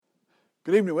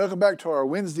Good evening. Welcome back to our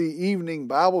Wednesday evening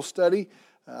Bible study.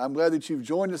 I'm glad that you've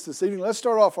joined us this evening. Let's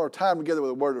start off our time together with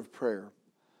a word of prayer.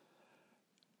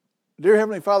 Dear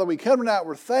Heavenly Father, we come tonight.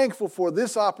 We're thankful for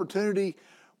this opportunity.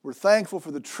 We're thankful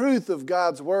for the truth of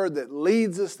God's Word that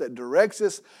leads us, that directs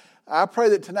us. I pray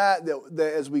that tonight,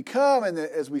 that as we come and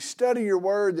as we study your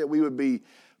Word, that we would be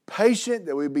patient,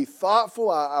 that we would be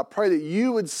thoughtful. I pray that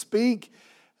you would speak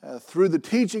through the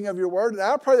teaching of your word. And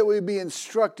I pray that we would be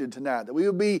instructed tonight, that we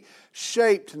would be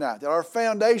shaped tonight, that our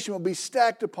foundation will be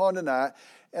stacked upon tonight.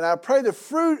 And I pray the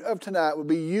fruit of tonight would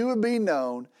be you would be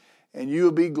known and you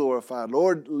would be glorified.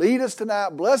 Lord, lead us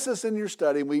tonight. Bless us in your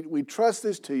study. We trust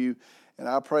this to you. And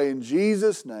I pray in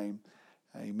Jesus' name,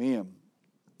 amen.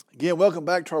 Again, welcome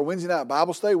back to our Wednesday night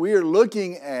Bible study. We are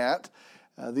looking at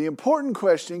the important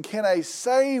question, can a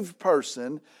saved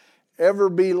person ever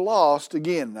be lost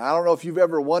again? I don't know if you've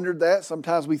ever wondered that.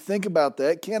 Sometimes we think about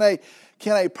that. Can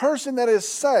a person that is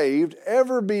saved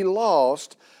ever be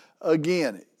lost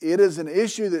again? It is an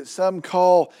issue that some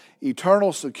call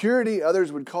eternal security.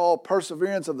 Others would call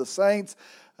perseverance of the saints.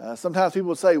 Sometimes people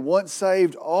would say once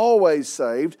saved, always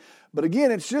saved. But again,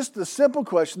 it's just the simple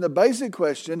question, the basic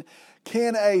question,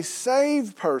 can a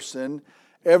saved person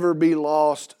ever be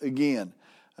lost again?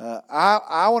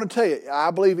 I want to tell you, I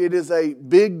believe it is a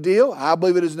big deal. I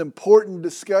believe it is an important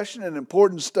discussion, an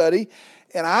important study,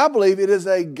 and I believe it is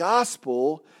a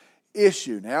gospel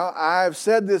issue. Now, I've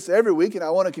said this every week, and I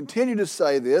want to continue to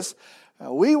say this.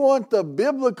 We want the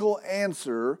biblical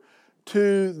answer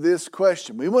to this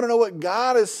question. We want to know what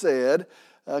God has said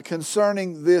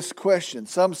concerning this question.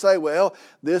 Some say, well,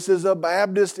 this is a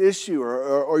Baptist issue,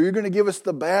 or you're going to give us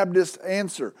the Baptist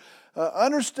answer.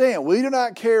 Understand, we do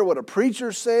not care what a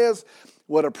preacher says,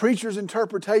 what a preacher's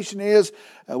interpretation is.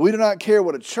 We do not care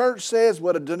what a church says,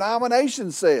 what a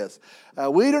denomination says.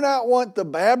 We do not want the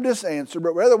Baptist answer,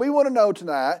 but rather we want to know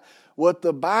tonight what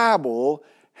the Bible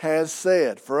has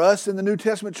said. For us in the New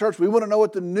Testament church, we want to know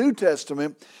what the New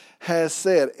Testament has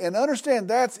said. And understand,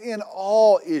 that's in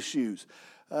all issues.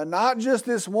 Not just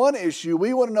this one issue.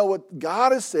 We want to know what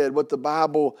God has said, what the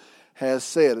Bible has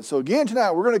said. And so again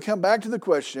tonight we're going to come back to the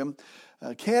question,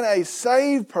 can a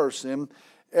saved person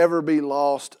ever be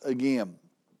lost again?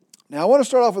 Now I want to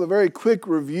start off with a very quick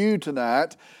review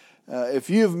tonight. If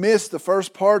you've missed the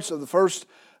first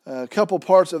couple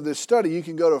parts of this study, you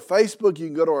can go to Facebook, you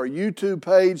can go to our YouTube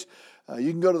page,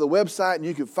 you can go to the website and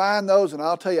you can find those, and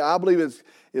I'll tell you, I believe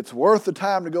it's worth the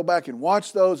time to go back and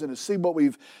watch those and to see what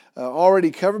we've already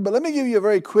covered. But let me give you a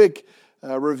very quick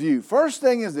review. First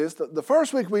thing is this, the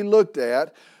first week we looked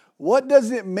at, what does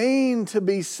it mean to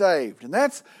be saved? And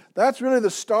that's really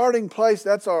the starting place,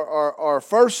 that's our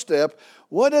first step.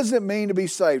 What does it mean to be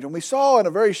saved? And we saw in a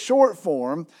very short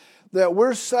form that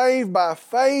we're saved by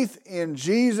faith in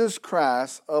Jesus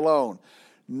Christ alone.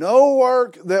 No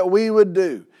work that we would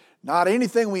do, not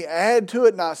anything we add to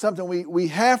it, not something we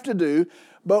have to do,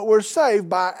 but we're saved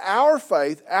by our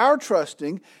faith, our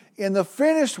trusting in the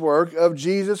finished work of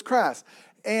Jesus Christ.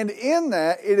 And in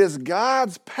that, it is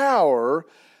God's power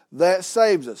that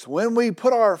saves us. When we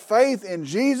put our faith in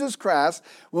Jesus Christ,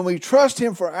 when we trust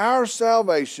Him for our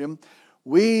salvation,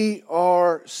 we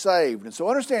are saved. And so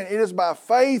understand, it is by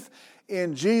faith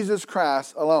in Jesus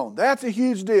Christ alone. That's a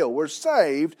huge deal. We're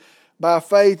saved by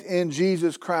faith in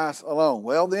Jesus Christ alone.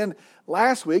 Well, then,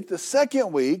 last week, the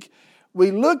second week,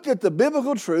 we looked at the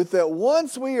biblical truth that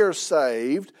once we are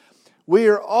saved, we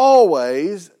are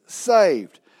always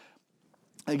saved.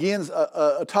 Again,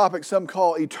 a topic some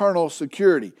call eternal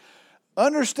security.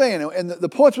 Understand, and the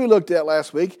points we looked at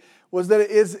last week was that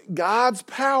it is God's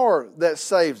power that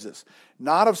saves us.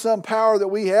 Not of some power that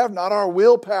we have, not our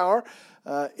willpower.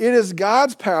 It is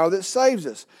God's power that saves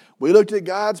us. We looked at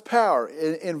God's power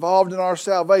involved in our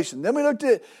salvation. Then we looked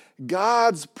at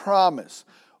God's promise.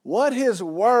 What His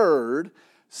Word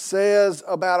says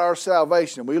about our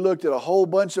salvation. We looked at a whole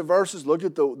bunch of verses, looked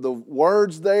at the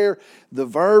words there, the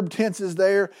verb tenses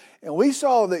there, and we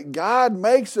saw that God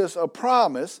makes us a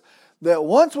promise that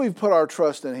once we've put our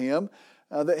trust in Him,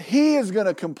 that He is going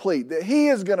to complete, that He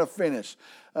is going to finish,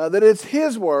 that it's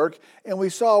His work, and we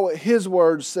saw what His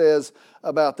Word says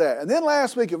about that. And then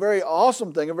last week, a very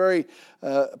awesome thing, a very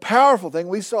powerful thing,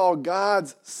 we saw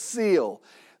God's seal,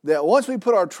 that once we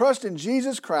put our trust in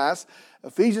Jesus Christ,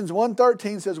 Ephesians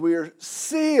 1:13 says we are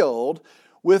sealed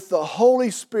with the Holy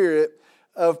Spirit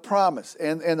of promise.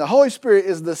 And the Holy Spirit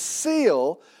is the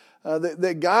seal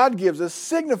that God gives us,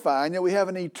 signifying that we have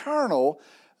an eternal,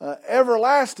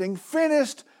 everlasting,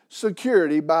 finished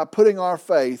security by putting our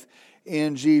faith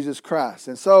in Jesus Christ.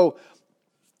 And so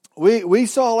we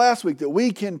saw last week that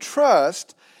we can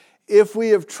trust, if we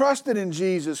have trusted in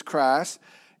Jesus Christ,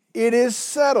 it is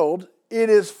settled it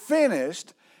is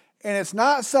finished, and it's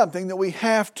not something that we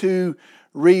have to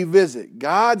revisit.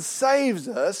 God saves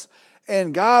us,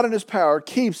 and God in His power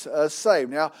keeps us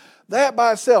saved. Now, that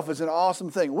by itself is an awesome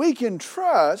thing. We can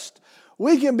trust,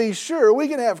 we can be sure, we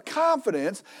can have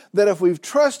confidence that if we've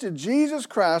trusted Jesus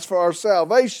Christ for our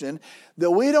salvation,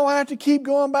 that we don't have to keep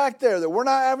going back there, that we're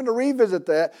not having to revisit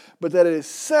that, but that it is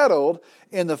settled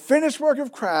in the finished work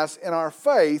of Christ and our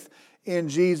faith in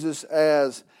Jesus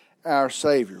as our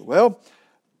Savior. Well,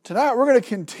 tonight we're going to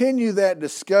continue that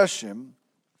discussion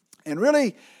and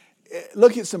really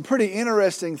look at some pretty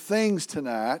interesting things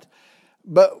tonight.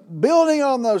 But building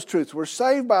on those truths, we're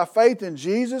saved by faith in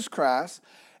Jesus Christ,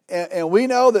 and we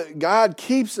know that God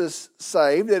keeps us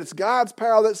saved, that it's God's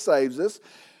power that saves us.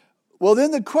 Well, then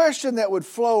the question that would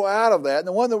flow out of that, and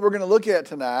the one that we're going to look at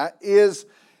tonight, is,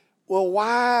 well,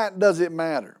 why does it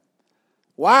matter?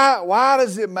 Why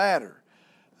does it matter?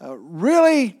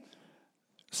 Really,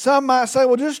 some might say,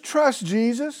 well, just trust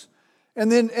Jesus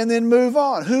and then move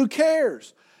on. Who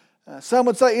cares? Some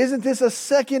would say, isn't this a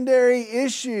secondary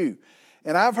issue?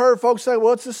 And I've heard folks say,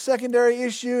 well, it's a secondary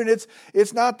issue and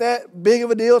it's not that big of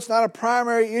a deal. It's not a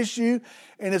primary issue,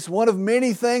 and it's one of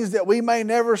many things that we may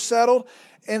never settle.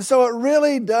 And so it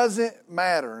really doesn't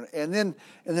matter. And then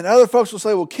other folks will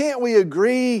say, well, can't we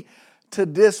agree to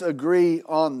disagree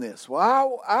on this?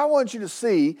 Well, I want you to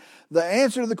see the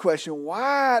answer to the question,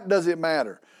 why does it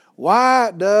matter?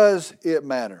 Why does it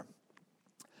matter?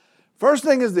 First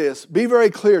thing is this, be very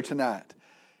clear tonight.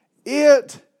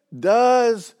 It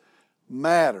does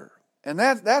matter. And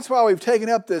that's why we've taken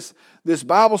up this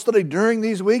Bible study during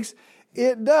these weeks.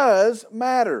 It does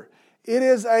matter. It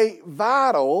is a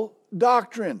vital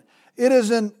doctrine. It is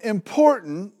an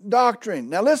important doctrine.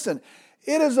 Now listen,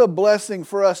 it is a blessing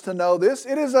for us to know this.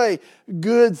 It is a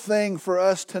good thing for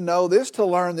us to know this, to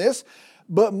learn this.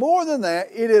 But more than that,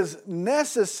 it is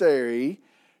necessary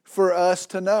for us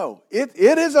to know. It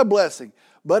is a blessing,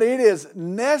 but it is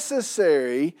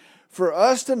necessary for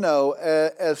us to know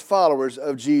as followers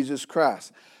of Jesus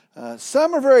Christ.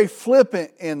 Some are very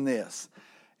flippant in this.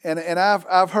 And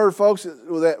I've heard folks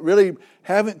that really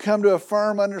haven't come to a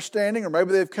firm understanding, or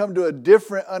maybe they've come to a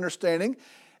different understanding.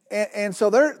 And so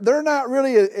they're not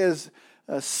really as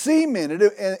cemented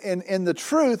in the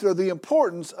truth or the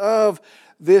importance of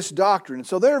this doctrine. And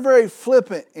so they're very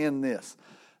flippant in this.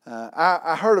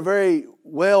 I heard a very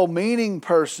well-meaning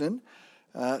person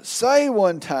say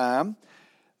one time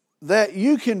that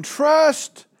you can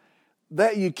trust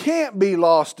that you can't be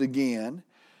lost again,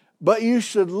 but you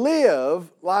should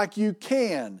live like you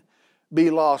can be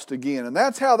lost again. And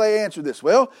that's how they answer this.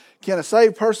 Well, can a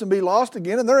saved person be lost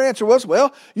again? And their answer was,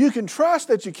 well, you can trust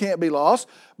that you can't be lost,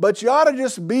 but you ought to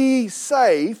just be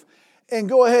safe and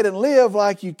go ahead and live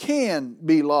like you can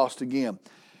be lost again.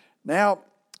 Now,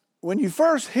 when you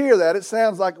first hear that, it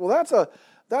sounds like, well,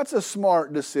 that's a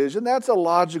smart decision. That's a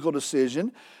logical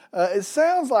decision. It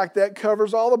sounds like that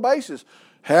covers all the bases.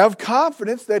 Have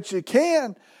confidence that you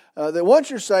can, that once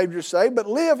you're saved, but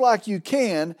live like you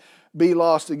can be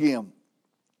lost again.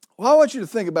 Well, I want you to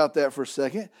think about that for a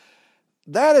second.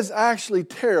 That is actually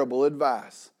terrible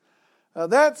advice.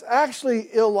 That's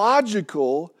actually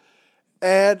illogical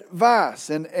advice.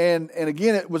 And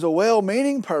again, it was a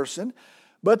well-meaning person,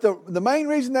 but the main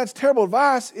reason that's terrible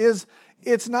advice is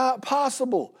it's not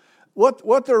possible.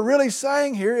 What they're really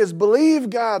saying here is believe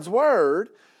God's Word,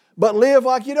 but live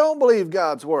like you don't believe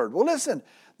God's Word. Well, listen,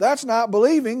 that's not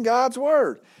believing God's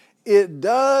Word. It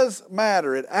does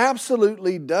matter. It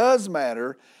absolutely does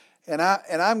matter. And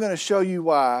I'm going to show you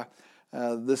why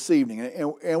this evening.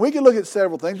 And we can look at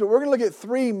several things, but we're going to look at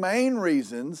three main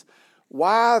reasons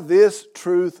why this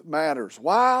truth matters.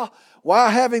 Why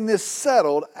having this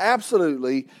settled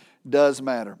absolutely does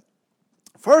matter.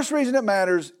 First reason it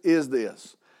matters is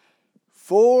this: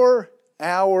 for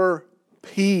our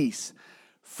peace.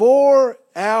 For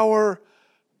our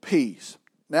peace.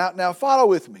 Now follow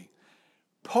with me.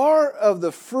 Part of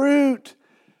the fruit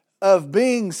of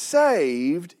being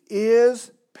saved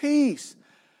is peace.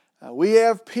 We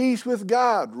have peace with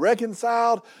God,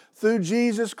 reconciled through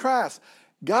Jesus Christ.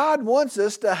 God wants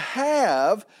us to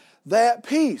have that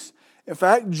peace. In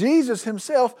fact, Jesus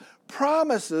Himself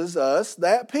promises us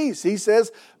that peace. He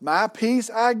says, "My peace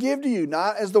I give to you,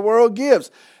 not as the world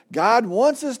gives." God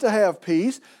wants us to have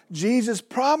peace. Jesus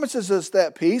promises us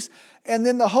that peace. And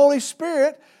then the Holy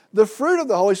Spirit, the fruit of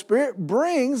the Holy Spirit,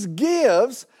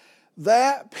 gives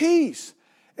that peace.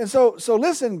 And so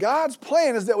listen, God's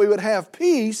plan is that we would have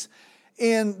peace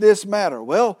in this matter.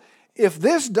 Well, if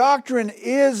this doctrine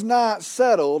is not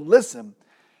settled, listen,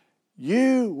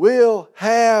 you will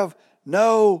have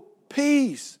no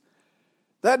peace.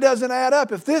 That doesn't add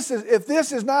up. If this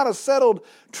is not a settled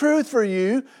truth for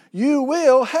you, you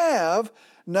will have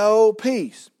no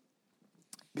peace.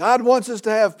 God wants us to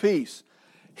have peace.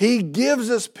 He gives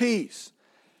us peace.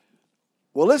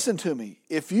 Well, listen to me.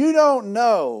 If you don't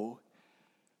know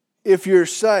if you're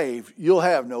saved, you'll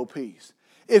have no peace.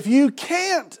 If you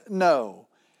can't know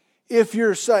if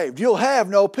you're saved, you'll have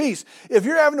no peace. If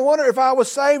you're having to wonder if I was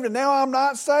saved and now I'm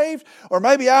not saved, or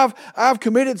maybe I've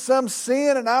committed some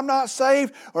sin and I'm not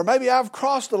saved, or maybe I've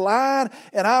crossed a line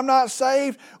and I'm not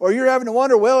saved, or you're having to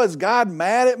wonder, well, is God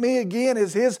mad at me again?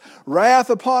 Is His wrath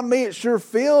upon me? It sure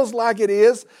feels like it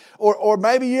is. Or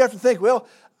maybe you have to think, well,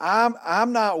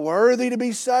 I'm not worthy to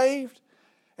be saved.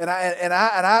 And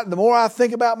the more I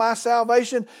think about my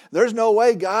salvation, there's no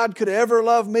way God could ever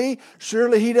love me.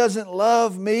 Surely He doesn't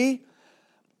love me.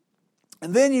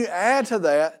 And then you add to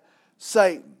that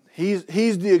Satan. He's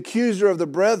the accuser of the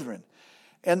brethren.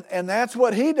 And that's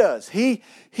what he does. He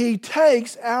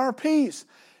takes our peace.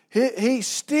 He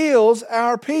steals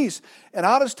our peace. And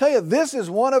I'll just tell you, this is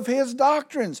one of his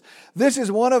doctrines. This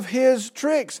is one of his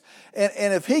tricks.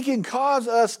 And if he can cause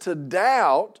us to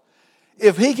doubt,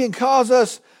 if he can cause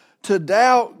us to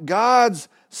doubt God's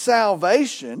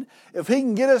salvation, if he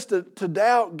can get us to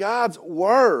doubt God's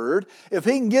word, if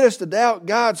he can get us to doubt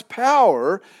God's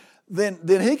power, then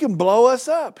he can blow us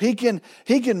up. He can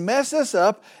mess us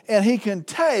up, and he can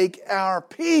take our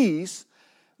peace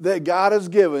that God has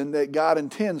given, that God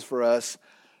intends for us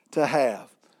to have.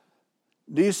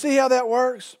 Do you see how that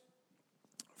works?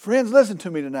 Friends, listen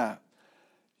to me tonight.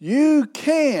 You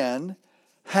can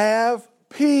have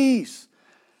peace.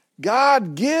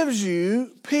 God gives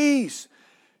you peace.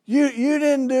 You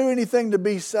didn't do anything to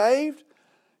be saved.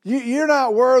 You're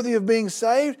not worthy of being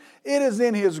saved. It is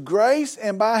in His grace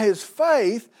and by His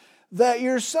faith that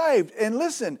you're saved. And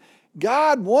listen,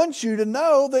 God wants you to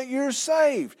know that you're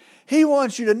saved. He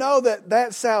wants you to know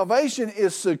that salvation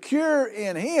is secure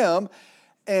in Him,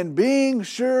 and being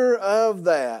sure of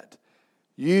that,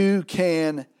 you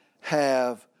can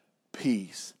have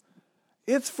peace.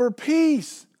 It's for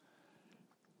peace.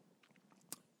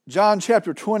 John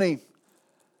chapter 20,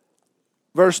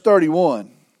 verse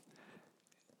 31.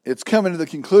 It's coming to the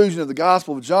conclusion of the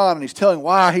Gospel of John, and he's telling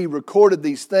why he recorded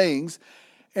these things.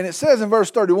 And it says in verse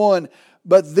 31,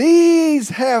 "But these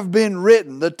have been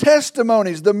written," the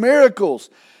testimonies, the miracles,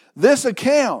 this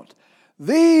account,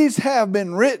 these have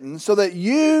been written so that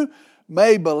you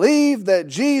may believe that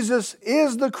Jesus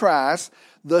is the Christ,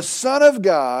 the Son of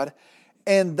God,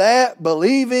 and that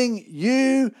believing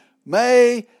you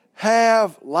may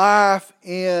have life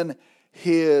in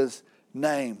His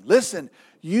name. Listen,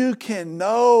 you can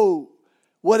know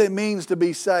what it means to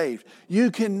be saved. You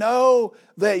can know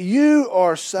that you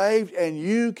are saved, and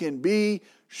you can be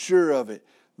sure of it.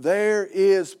 There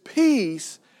is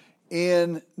peace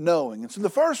in knowing. And so the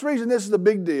first reason this is a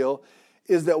big deal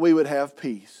is that we would have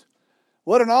peace.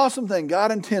 What an awesome thing.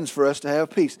 God intends for us to have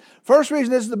peace. First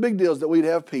reason this is a big deal is that we'd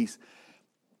have peace.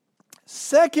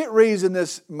 Second reason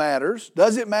this matters,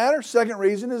 does it matter? Second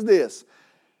reason is this.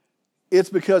 It's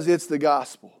because it's the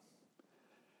gospel.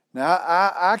 Now,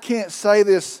 I can't say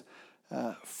this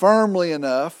firmly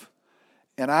enough,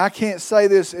 and I can't say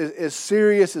this as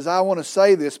serious as I want to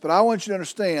say this, but I want you to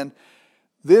understand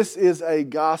this is a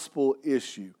gospel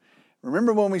issue.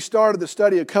 Remember when we started the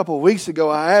study a couple of weeks ago,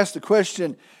 I asked the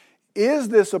question, is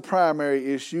this a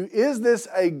primary issue? Is this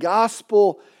a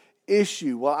gospel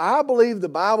issue? Well, I believe the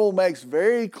Bible makes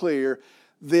very clear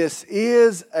this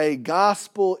is a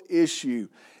gospel issue.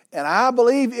 And I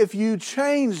believe if you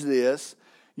change this,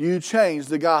 you change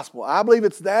the gospel. I believe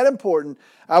it's that important.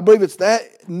 I believe it's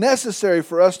that necessary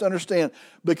for us to understand.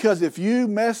 Because if you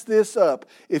mess this up,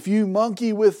 if you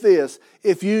monkey with this,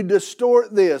 if you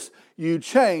distort this, you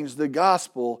change the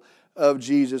gospel of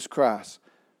Jesus Christ.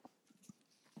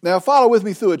 Now follow with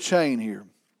me through a chain here.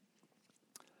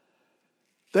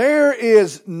 There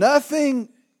is nothing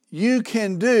you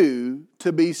can do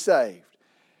to be saved.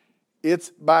 It's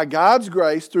by God's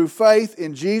grace through faith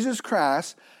in Jesus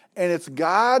Christ, and it's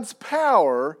God's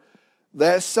power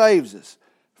that saves us.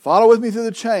 Follow with me through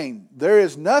the chain. There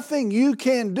is nothing you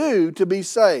can do to be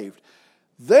saved.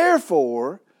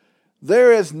 Therefore,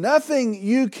 there is nothing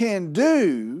you can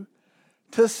do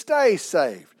to stay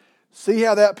saved. See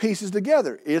how that pieces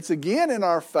together. It's again in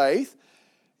our faith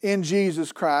in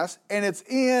Jesus Christ, and it's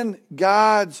in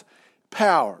God's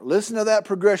power. Listen to that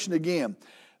progression again.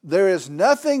 There is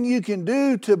nothing you can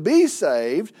do to be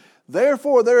saved.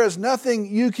 Therefore, there is nothing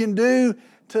you can do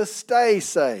to stay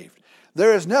saved.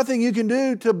 There is nothing you can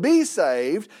do to be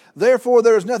saved. Therefore,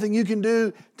 there is nothing you can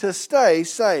do to stay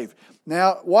saved.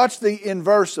 Now, watch the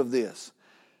inverse of this.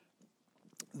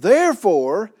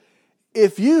 Therefore,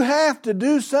 if you have to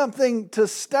do something to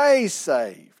stay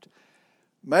saved,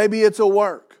 maybe it's a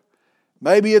work,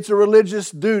 maybe it's a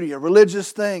religious duty, a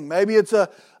religious thing, maybe it's a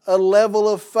level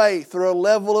of faith or a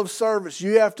level of service.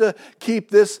 You have to keep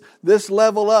this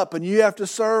level up, and you have to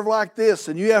serve like this,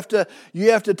 and you have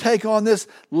to take on this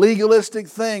legalistic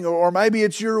thing, or maybe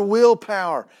it's your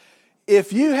willpower.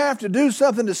 If you have to do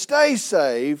something to stay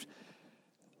saved,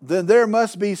 then there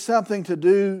must be something to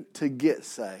do to get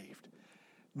saved.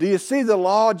 Do you see the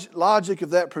logic of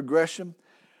that progression?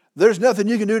 There's nothing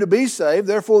you can do to be saved,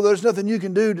 therefore there's nothing you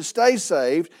can do to stay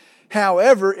saved.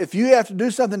 However, if you have to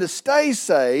do something to stay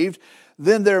saved,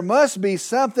 then there must be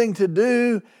something to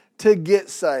do to get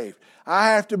saved. I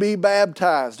have to be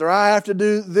baptized, or I have to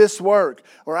do this work,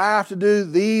 or I have to do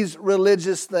these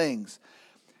religious things.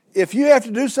 If you have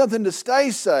to do something to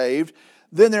stay saved,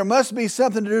 then there must be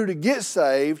something to do to get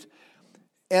saved.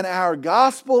 And our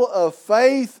gospel of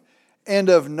faith and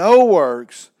of no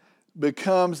works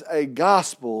becomes a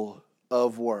gospel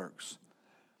of works.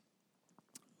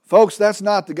 Folks, that's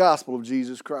not the gospel of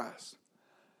Jesus Christ.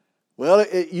 Well,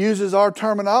 it uses our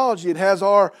terminology. It has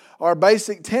our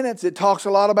basic tenets. It talks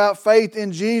a lot about faith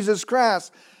in Jesus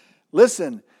Christ.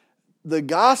 Listen, the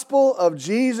gospel of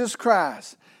Jesus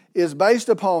Christ is based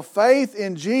upon faith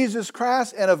in Jesus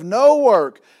Christ and of no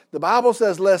work. The Bible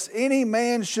says, lest any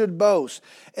man should boast.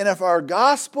 And if our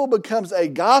gospel becomes a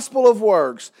gospel of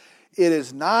works, it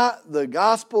is not the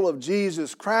gospel of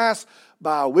Jesus Christ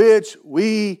by which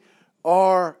we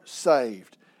are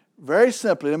saved. Very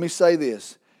simply, let me say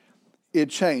this. It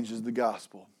changes the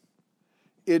gospel.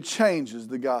 It changes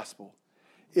the gospel.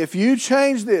 If you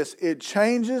change this, it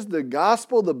changes the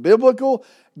gospel, the biblical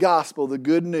gospel, the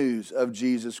good news of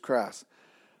Jesus Christ.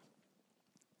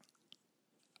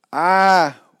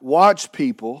 I watch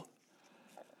people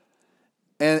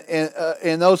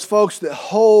and those folks that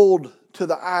hold to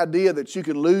the idea that you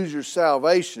can lose your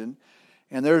salvation,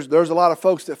 and there's a lot of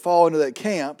folks that fall into that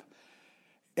camp.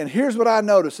 And here's what I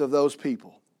notice of those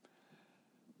people.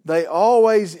 They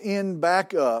always end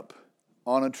back up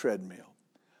on a treadmill.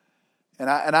 And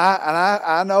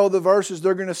I know the verses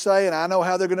they're going to say, and I know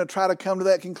how they're going to try to come to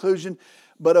that conclusion.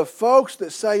 But of folks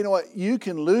that say, you know what, you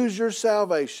can lose your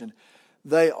salvation,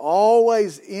 they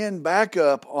always end back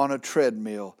up on a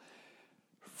treadmill.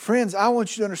 Friends, I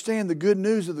want you to understand the good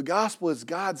news of the gospel is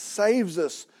God saves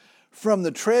us from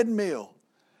the treadmill.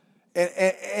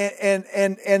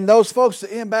 And those folks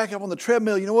that end back up on the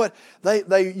treadmill, you know what?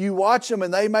 You watch them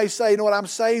and they may say, you know what, I'm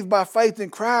saved by faith in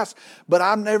Christ, but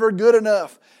I'm never good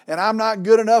enough. And I'm not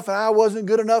good enough, and I wasn't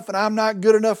good enough, and I'm not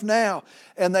good enough now.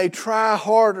 And they try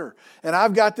harder. And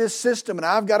I've got this system, and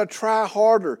I've got to try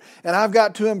harder. And I've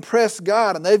got to impress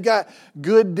God. And they've got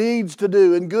good deeds to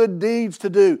do and good deeds to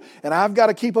do. And I've got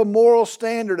to keep a moral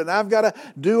standard. And I've got to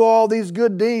do all these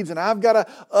good deeds. And I've got to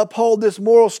uphold this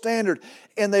moral standard.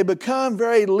 And they become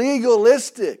very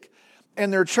legalistic.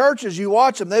 And their churches, you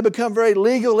watch them, they become very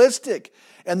legalistic.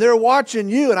 And they're watching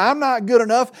you, and I'm not good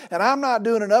enough, and I'm not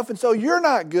doing enough, and so you're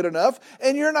not good enough,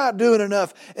 and you're not doing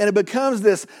enough. And it becomes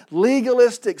this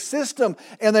legalistic system,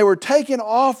 and they were taken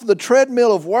off the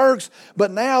treadmill of works,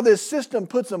 but now this system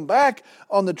puts them back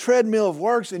on the treadmill of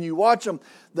works, and you watch them,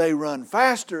 they run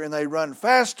faster, and they run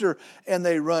faster, and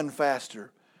they run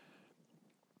faster.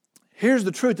 Here's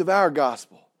the truth of our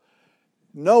gospel.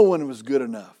 No one was good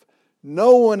enough.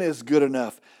 No one is good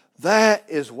enough. That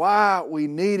is why we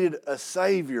needed a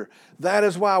Savior. That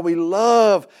is why we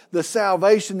love the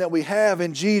salvation that we have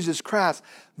in Jesus Christ.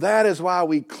 That is why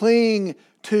we cling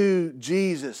to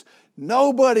Jesus.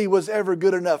 Nobody was ever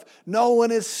good enough. No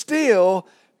one is still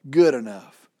good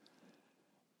enough.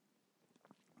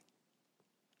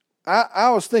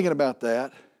 I was thinking about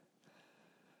that.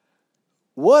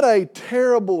 What a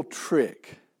terrible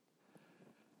trick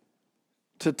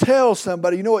to tell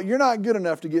somebody, you know what, you're not good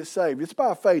enough to get saved. It's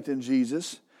by faith in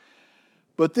Jesus.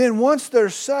 But then once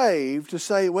they're saved, to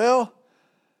say, well,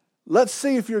 let's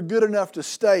see if you're good enough to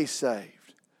stay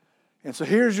saved. And so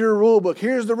here's your rule book.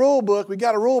 Here's the rule book. We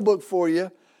got a rule book for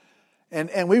you.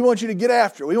 And we want you to get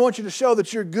after it. We want you to show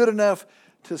that you're good enough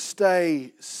to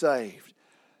stay saved.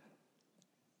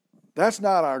 That's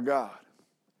not our God.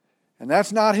 And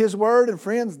that's not His Word. And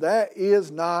friends, that is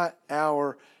not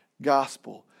our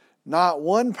gospel. Not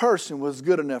one person was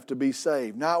good enough to be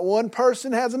saved. Not one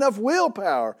person has enough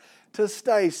willpower to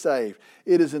stay saved.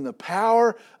 It is in the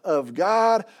power of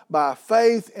God by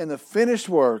faith in the finished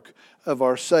work of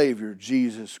our Savior,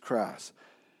 Jesus Christ.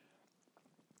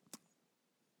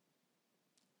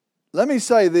 Let me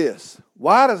say this.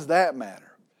 Why does that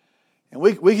matter? And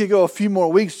we could go a few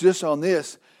more weeks just on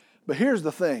this. But here's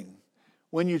the thing.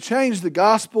 When you change the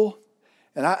gospel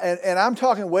And I'm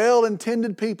talking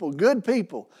well-intended people, good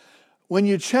people. When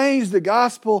you change the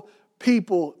gospel,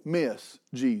 people miss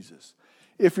Jesus.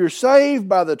 If you're saved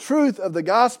by the truth of the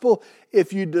gospel,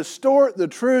 if you distort the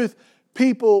truth,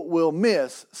 people will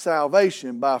miss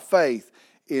salvation by faith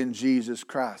in Jesus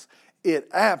Christ. It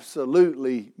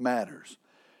absolutely matters.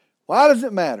 Why does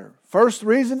it matter? First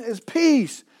reason is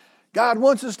peace. God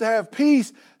wants us to have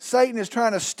peace. Satan is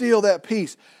trying to steal that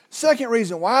peace. Second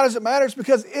reason, why does it matter? It's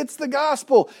because it's the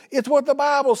gospel. It's what the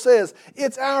Bible says.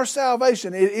 It's our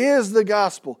salvation. It is the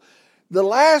gospel. The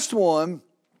last one,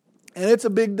 and it's a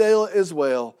big deal as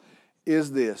well,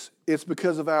 is this. It's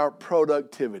because of our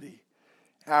productivity.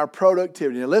 Our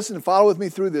productivity. Now listen, follow with me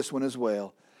through this one as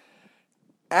well.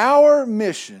 Our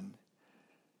mission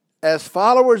as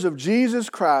followers of Jesus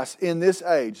Christ in this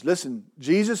age. Listen,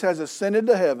 Jesus has ascended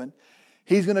to heaven.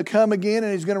 He's going to come again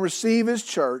and He's going to receive His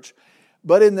church.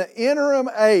 But in the interim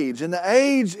age, in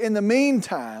the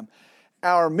meantime,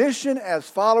 our mission as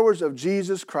followers of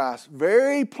Jesus Christ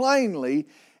very plainly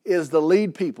is to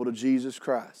lead people to Jesus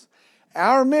Christ.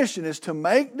 Our mission is to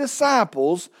make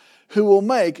disciples who will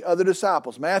make other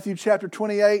disciples. Matthew chapter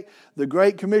 28, the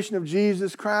Great Commission of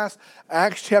Jesus Christ.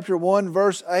 Acts chapter 1,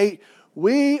 verse 8.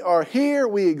 We are here,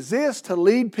 we exist to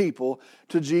lead people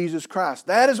to Jesus Christ.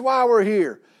 That is why we're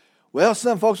here. Well,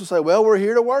 some folks will say, well, we're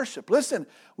here to worship. Listen,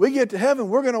 we get to heaven,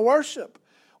 we're going to worship.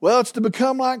 Well, it's to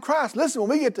become like Christ. Listen, when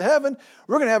we get to heaven,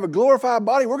 we're going to have a glorified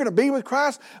body. We're going to be with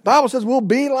Christ. The Bible says we'll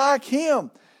be like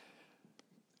Him.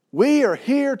 We are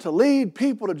here to lead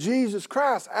people to Jesus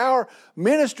Christ. Our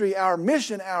ministry, our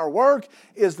mission, our work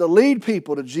is to lead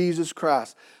people to Jesus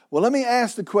Christ. Well, let me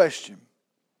ask the question.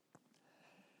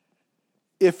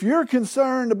 If you're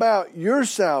concerned about your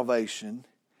salvation,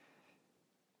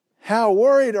 how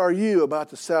worried are you about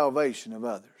the salvation of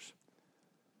others?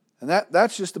 And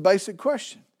that's just a basic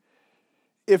question.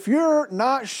 If you're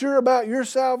not sure about your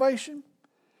salvation,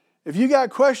 if you got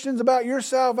questions about your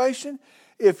salvation,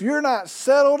 if you're not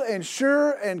settled and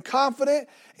sure and confident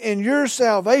in your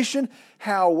salvation,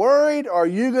 how worried are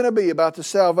you going to be about the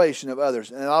salvation of others?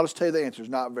 And I'll just tell you the answer is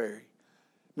not very.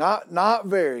 Not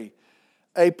very.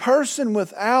 A person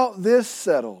without this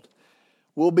settled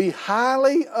will be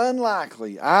highly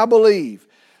unlikely, I believe,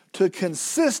 to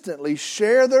consistently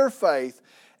share their faith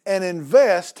and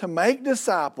invest to make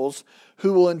disciples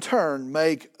who will in turn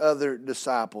make other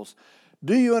disciples.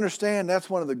 Do you understand that's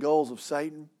one of the goals of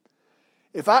Satan?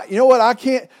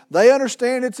 They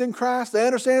understand it's in Christ. They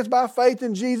understand it's by faith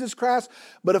in Jesus Christ.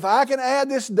 But if I can add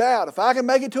this doubt, if I can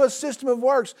make it to a system of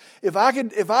works, if I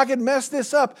could mess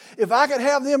this up, if I could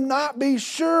have them not be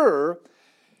sure,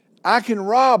 I can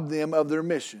rob them of their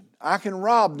mission. I can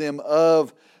rob them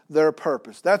of their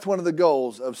purpose. That's one of the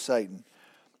goals of Satan.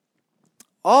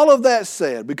 All of that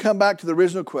said, we come back to the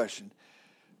original question.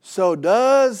 So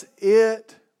does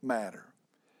it matter?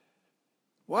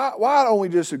 Why don't we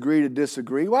just agree to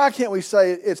disagree? Why can't we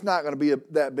say it's not going to be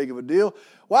that big of a deal?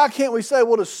 Why can't we say,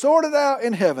 well, to sort it out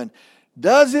in heaven,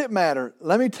 does it matter?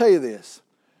 Let me tell you this.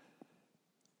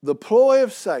 The ploy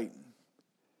of Satan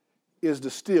is to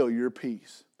steal your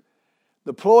peace.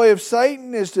 The ploy of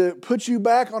Satan is to put you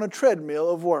back on a treadmill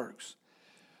of works.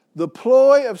 The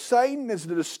ploy of Satan is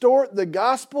to distort the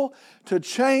gospel, to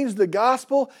change the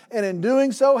gospel, and in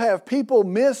doing so have people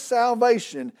miss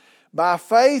salvation by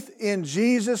faith in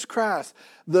Jesus Christ.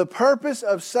 The purpose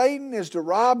of Satan is to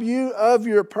rob you of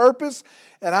your purpose,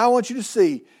 and I want you to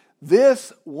see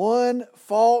this one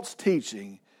false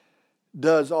teaching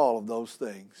does all of those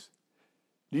things.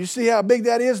 Do you see how big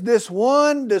that is? This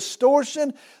one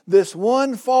distortion, this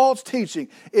one false teaching.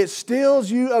 It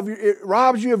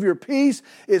robs you of your peace.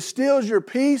 It steals your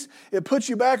peace. It puts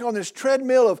you back on this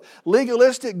treadmill of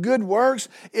legalistic good works.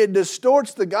 It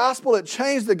distorts the gospel. It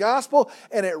changes the gospel,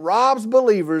 and it robs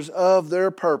believers of their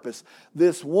purpose.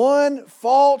 This one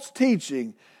false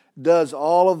teaching does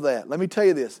all of that. Let me tell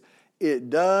you this. It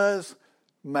does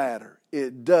matter.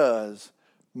 It does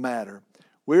matter.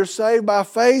 We're saved by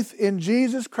faith in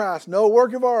Jesus Christ, no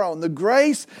work of our own. The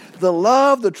grace, the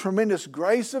love, the tremendous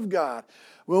grace of God.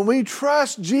 When we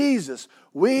trust Jesus,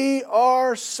 we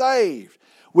are saved.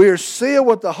 We are sealed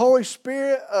with the Holy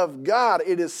Spirit of God.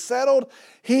 It is settled.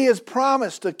 He has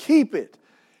promised to keep it.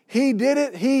 He did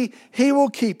it. He will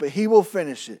keep it. He will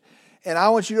finish it. And I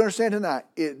want you to understand tonight,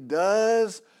 it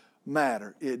does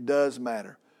matter. It does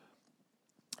matter.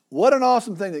 What an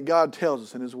awesome thing that God tells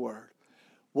us in His Word.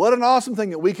 What an awesome thing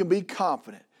that we can be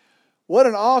confident. What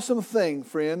an awesome thing,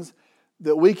 friends,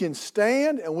 that we can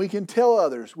stand and we can tell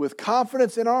others with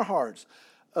confidence in our hearts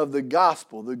of the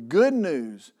gospel, the good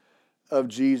news of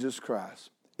Jesus Christ.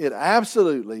 It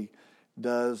absolutely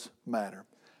does matter.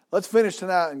 Let's finish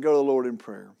tonight and go to the Lord in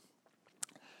prayer.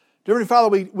 Dear Heavenly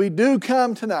Father, we do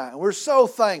come tonight, and we're so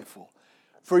thankful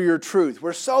for your truth.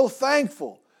 We're so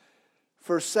thankful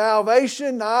for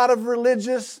salvation, not of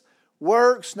religious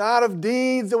works, not of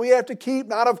deeds that we have to keep,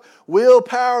 not of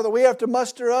willpower that we have to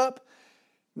muster up.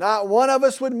 Not one of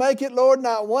us would make it, Lord.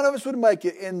 Not one of us would make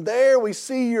it. And there we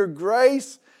see your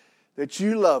grace that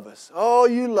you love us. Oh,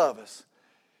 you love us.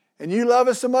 And you love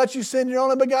us so much you send your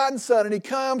only begotten Son. And He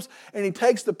comes and He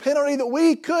takes the penalty that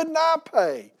we could not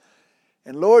pay.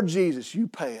 And Lord Jesus, you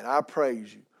pay it. I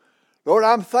praise you. Lord,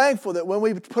 I'm thankful that when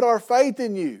we put our faith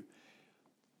in you,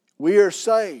 we are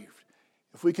saved.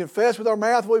 If we confess with our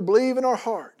mouth, we believe in our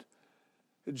heart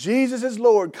that Jesus is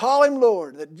Lord, call Him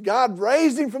Lord, that God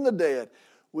raised Him from the dead,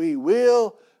 we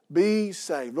will be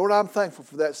saved. Lord, I'm thankful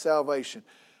for that salvation.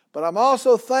 But I'm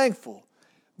also thankful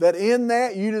that in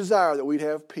that you desire that we'd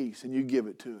have peace and you give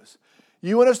it to us.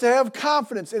 You want us to have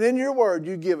confidence, and in your word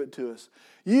you give it to us.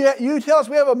 You tell us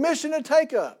we have a mission to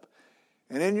take up,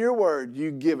 and in your word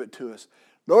you give it to us.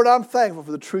 Lord, I'm thankful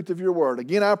for the truth of your word.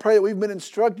 Again, I pray that we've been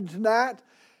instructed tonight.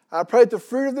 I pray that the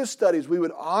fruit of this studies we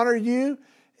would honor you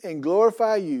and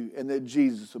glorify you, and that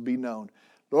Jesus will be known.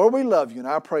 Lord, we love you, and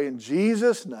I pray in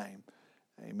Jesus' name,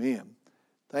 amen.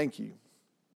 Thank you.